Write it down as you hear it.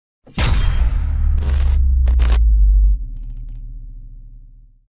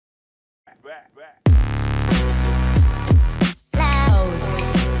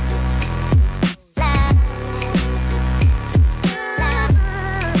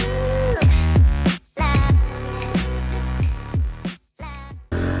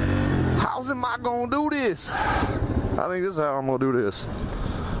this. I think this is how I'm gonna do this.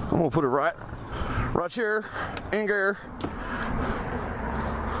 I'm gonna put it right here in gear.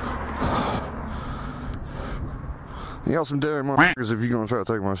 Y'all some dairy motherfuckers if you're gonna try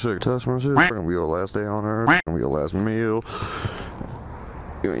to take my shit, touch my shit. It's gonna be your last day on earth. It's gonna be your last meal.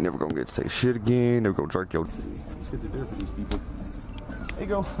 You ain't never gonna get to take shit again. Never gonna drink your. Let's get the dinner for these people. There you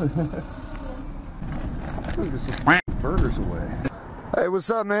go. Burgers away. Hey, what's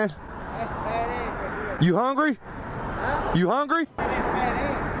up, man? That's badass right here. You hungry? Huh? You hungry? That's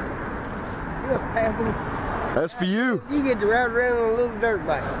badass. You a pebble. That's for you. You get to ride around on a little dirt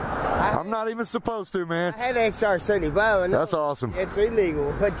bike. I'm not even supposed to, man. I had XR75. That's awesome. It's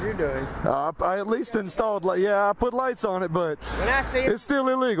illegal what you're doing. I at least installed, like, yeah, I put lights on it, but When I see it, it's still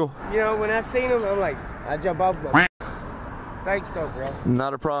illegal. you know, when I seen them, I'm like, I jump off them. Thanks, though, bro.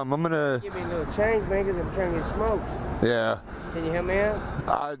 Not a problem. I'm gonna. Give me a little change, man, because I'm trying to get smokes. Yeah. Can you help me out?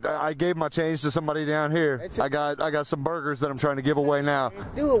 I gave my change to somebody down here. I got some burgers that I'm trying to give away now.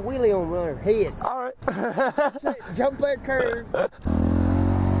 Do a wheelie on her head. All right. Jump that curve.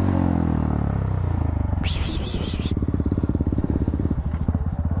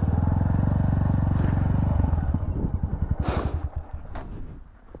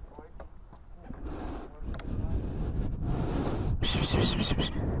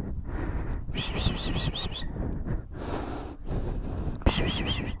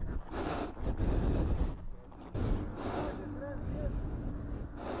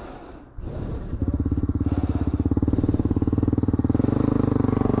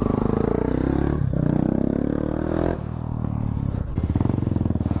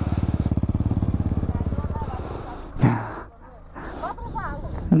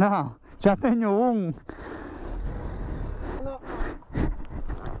 Não, já tenho um.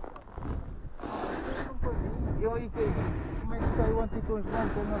 Eu aí, como é que sai o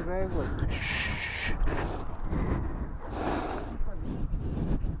anticongelante nas éguas?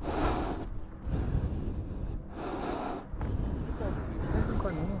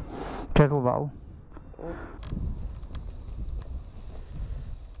 Queres levá-lo?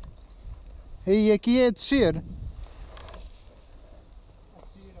 E aqui é descer.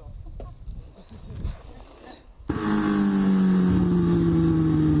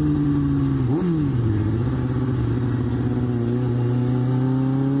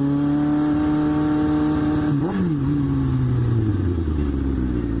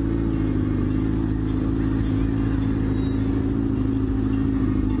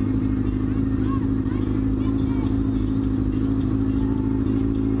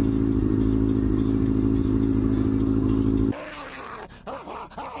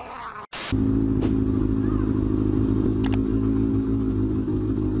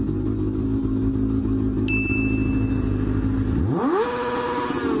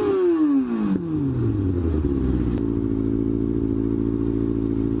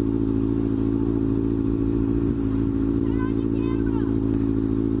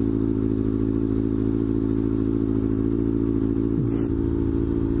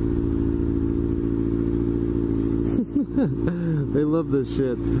 They love this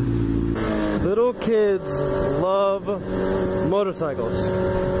shit. Little kids love motorcycles.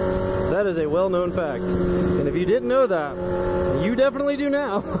 That is a well-known fact. And if you didn't know that, you definitely do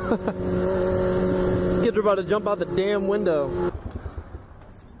now. Kids are about to jump out the damn window.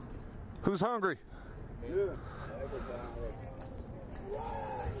 Who's hungry?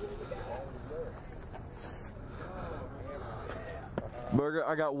 Burger,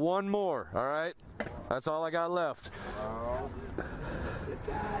 I got one more, all right? That's all I got left.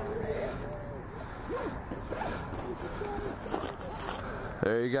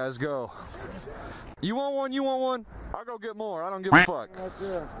 There you guys go. You want one? You want one? I'll go get more. I don't give a fuck.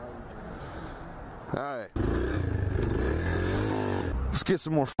 All right. Let's get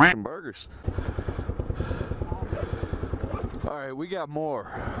some more fucking burgers. All right, we got more.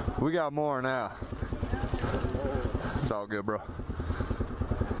 We got more now. It's all good, bro.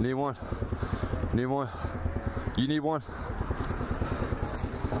 Need one? Need one? You need one?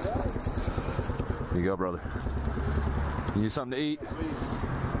 Here you go, brother. You need something to eat?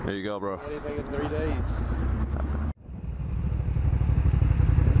 There you go, bro. Anything in 3 days.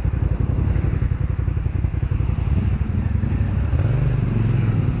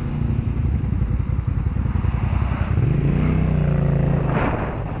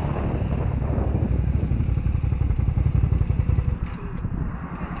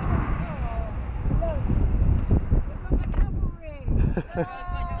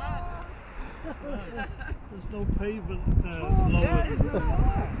 There's no pavement lower. It's not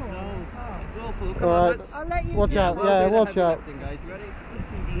awful. No. It's awful. Come on, let's. Watch out, yeah, watch out. Guys, you ready?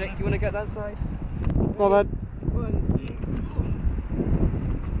 Nick, you want to get that side? Go on, bud.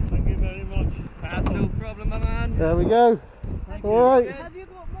 Thank you very much. That's no problem, my man. There we go. Alright. Have you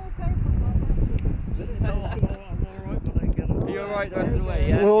got more paper like that? No, I'm alright, but I can get it. You're alright the rest of the way,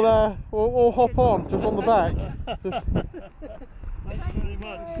 yeah? We'll hop on, just on the back. Thank you very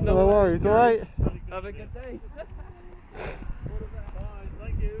much. No worries, alright? Have a good day. Bye,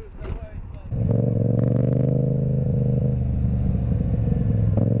 thank you.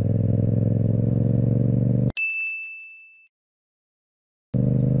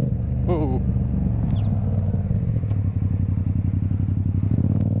 Ooh.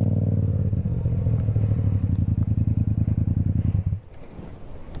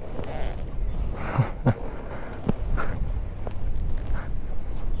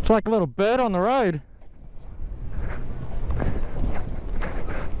 It's like a little bed on the road.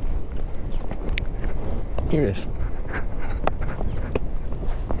 Here it is.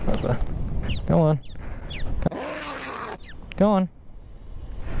 Go on. Go on.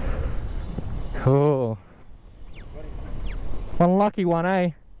 Cool. One lucky one,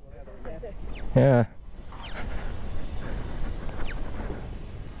 eh? Yeah.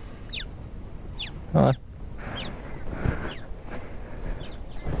 Come on.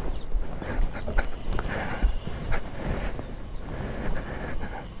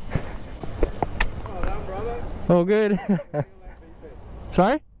 Oh, good.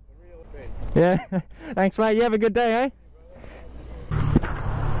 Sorry? Yeah. Thanks, mate. You have a good day, eh?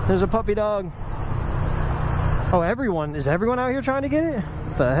 There's a puppy dog. Oh, everyone. Is everyone out here trying to get it?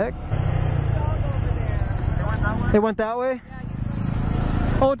 What the heck? They went that way?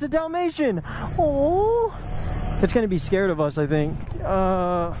 Oh, it's a Dalmatian. Oh. It's going to be scared of us, I think.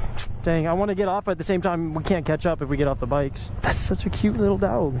 Dang, I want to get off at the same time. We can't catch up if we get off the bikes. That's such a cute little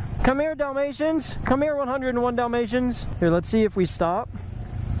dog. Come here, Dalmatians. Come here, 101 Dalmatians. Here, let's see if we stop.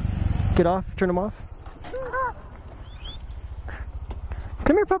 Get off, turn them off.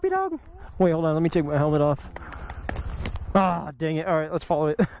 Come here, puppy dog. Wait, hold on, let me take my helmet off. Ah, dang it. All right, let's follow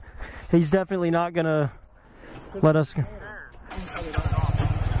it. He's definitely not gonna let us go.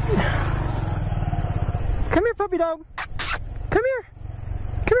 Come here, puppy dog. Come here.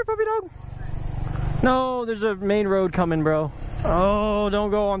 Come here, puppy dog. No, there's a main road coming, bro. Oh,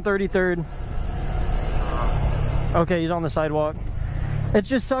 don't go on 33rd. Okay, he's on the sidewalk. It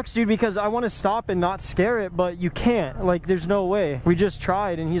just sucks, dude, because I want to stop and not scare it, but you can't. Like, there's no way. We just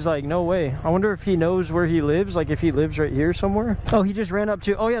tried, and he's like, no way. I wonder if he knows where he lives, like if he lives right here somewhere. Oh, he just ran up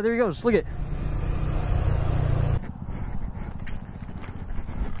to... Oh, yeah, there he goes. Look at...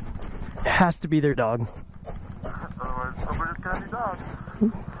 It has to be their dog.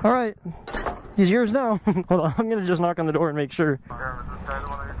 All right, he's yours now. Hold on, I'm gonna just knock on the door and make sure. No, it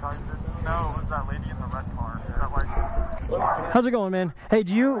was that lady in the red car. How's it going, man? Hey,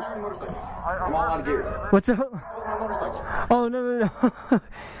 do you... I'm all out of gear. What's up? Oh, no.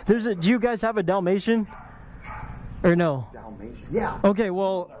 There's a... Do you guys have a Dalmatian? Or no? Dalmatian? Yeah. Okay,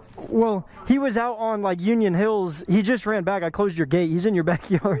 well, he was out on like Union Hills. He just ran back. I closed your gate. He's in your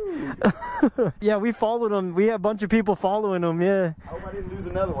backyard. Yeah, we followed him. We had a bunch of people following him. Yeah. I hope I didn't lose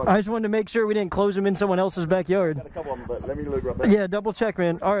another one. I just wanted to make sure we didn't close him in someone else's backyard. Got a couple of them, but let me look right there. Yeah, double check,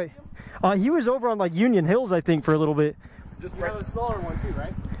 man. All right. He was over on like Union Hills, I think, for a little bit. Just You have a smaller one too,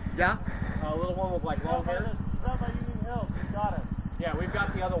 right? Yeah. A little one with like long hair. It's not by Union Hills. We got it. Yeah, we've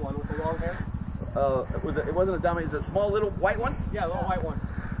got the other one with the long hair. It wasn't a Dalmatian. It's a small little white one. Yeah, a little white one.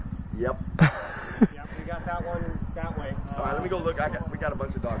 Yep. Yep, we got that one that way. All right, let me go look. We got a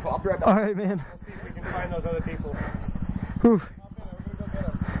bunch of dogs. I'll be right back. All right, man. Let's see if we can find those other people. Whew.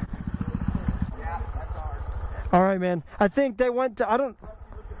 Yeah, that's ours. All right, man. I think they went to... I don't...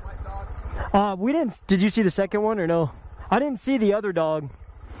 we didn't... Did you see the second one or no? I didn't see the other dog.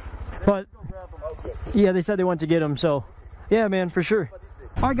 But... Yeah, they said they went to get him, so... Yeah, man, for sure.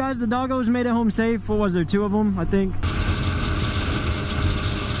 All right, guys, the doggos made it home safe. What was there? 2 of them, I think.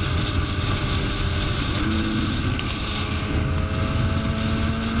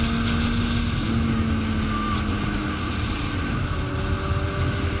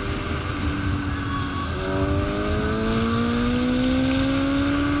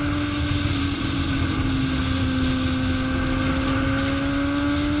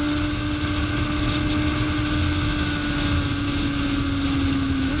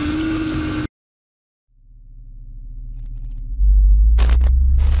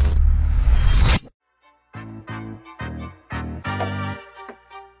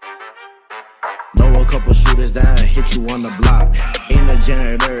 Know a couple shooters that hit you on the block. Ain't a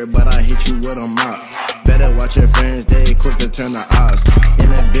janitor, but I hit you with a mop. Better watch your friends, they quick to turn the odds.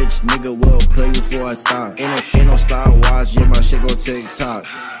 And that bitch nigga will play you for a thought. Ain't no Star Wars, yeah, my shit go TikTok.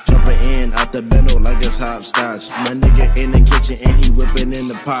 Jumping in out the bendo like it's hopscotch. My nigga in the kitchen and he whipping in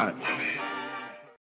the pot.